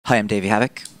Hi, I'm Davey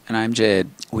Havok. And I'm Jade.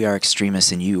 We are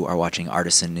Xtrmst, and you are watching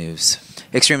Artisan News.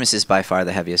 Xtrmst is by far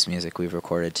the heaviest music we've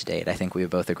recorded to date. I think we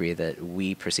both agree that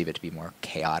we perceive it to be more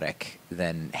chaotic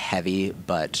than heavy,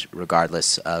 but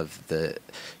regardless of the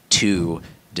two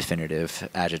definitive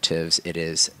adjectives, it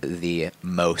is the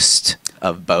most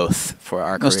of both for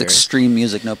our Most careers. extreme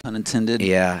music, no pun intended.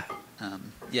 Yeah.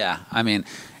 Yeah, I mean,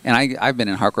 and I've been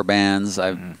in hardcore bands,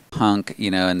 I've punk, you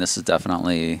know, and this is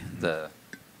definitely the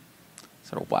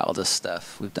sort of wildest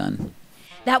stuff we've done.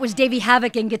 That was Davey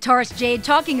Havok and guitarist Jade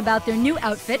talking about their new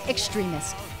outfit,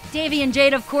 Xtrmst. Davey and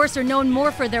Jade, of course, are known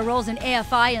more for their roles in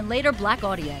AFI and later Blaqk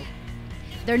Audio.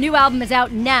 Their new album is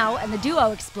out now, and the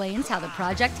duo explains how the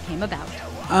project came about.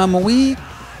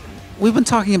 We've been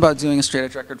talking about doing a straight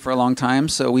edge record for a long time,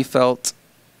 so we felt,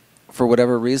 for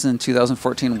whatever reason,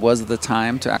 2014 was the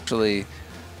time to actually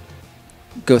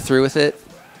go through with it,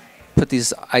 put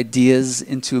these ideas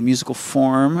into a musical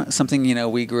form, something, you know,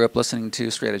 we grew up listening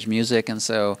to straight edge music, and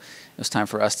so it was time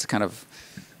for us to kind of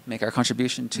make our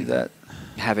contribution to that.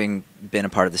 Having been a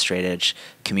part of the straight edge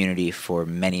community for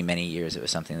many, many years, it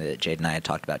was something that Jade and I had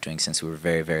talked about doing since we were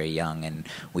very, very young, and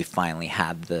we finally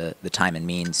had the time and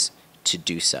means to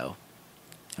do so,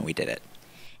 and we did it.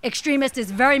 Xtrmst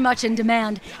is very much in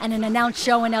demand, and an announced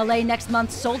show in LA next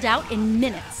month sold out in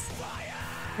minutes.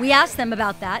 We asked them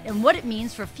about that and what it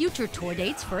means for future tour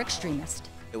dates for Xtrmst.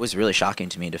 It was really shocking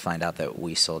to me to find out that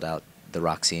we sold out the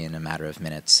Roxy in a matter of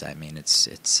minutes. I mean, it's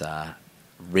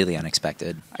really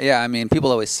unexpected. Yeah, I mean, people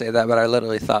always say that, but I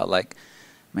literally thought, like,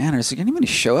 man, is there anybody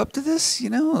show up to this? You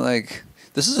know, like,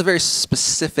 this is a very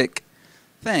specific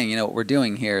thing, you know, what we're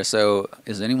doing here. So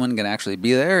is anyone going to actually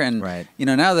be there? And, right. You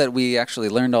know, now that we actually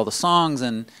learned all the songs,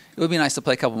 and it would be nice to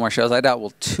play a couple more shows. I doubt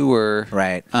we'll tour.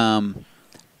 Right.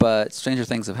 But stranger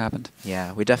things have happened.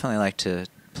 Yeah, we definitely like to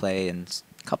play in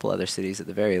a couple other cities at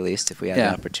the very least. If we had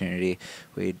the opportunity,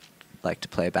 we'd like to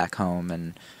play back home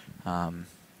and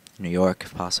New York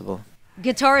if possible.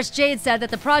 Guitarist Jade said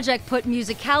that the project put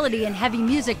musicality and heavy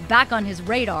music back on his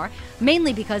radar,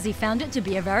 mainly because he found it to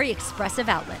be a very expressive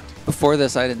outlet. Before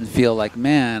this, I didn't feel like,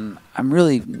 man, I'm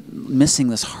really missing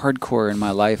this hardcore in my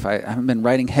life. I haven't been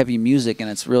writing heavy music, and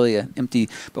it's really empty.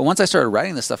 But once I started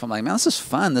writing this stuff, I'm like, man, this is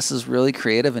fun. This is really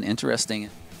creative and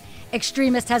interesting.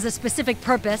 Xtrmst has a specific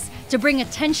purpose to bring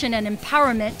attention and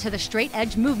empowerment to the straight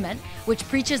edge movement, which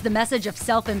preaches the message of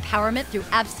self-empowerment through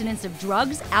abstinence of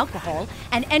drugs, alcohol,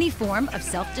 and any form of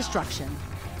self-destruction.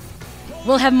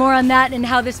 We'll have more on that and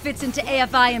how this fits into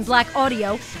AFI and Blaqk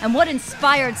Audio and what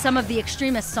inspired some of the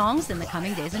Xtrmst songs in the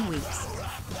coming days and weeks.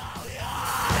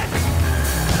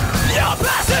 Your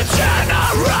best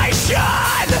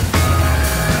generation,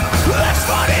 this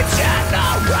funny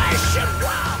generation.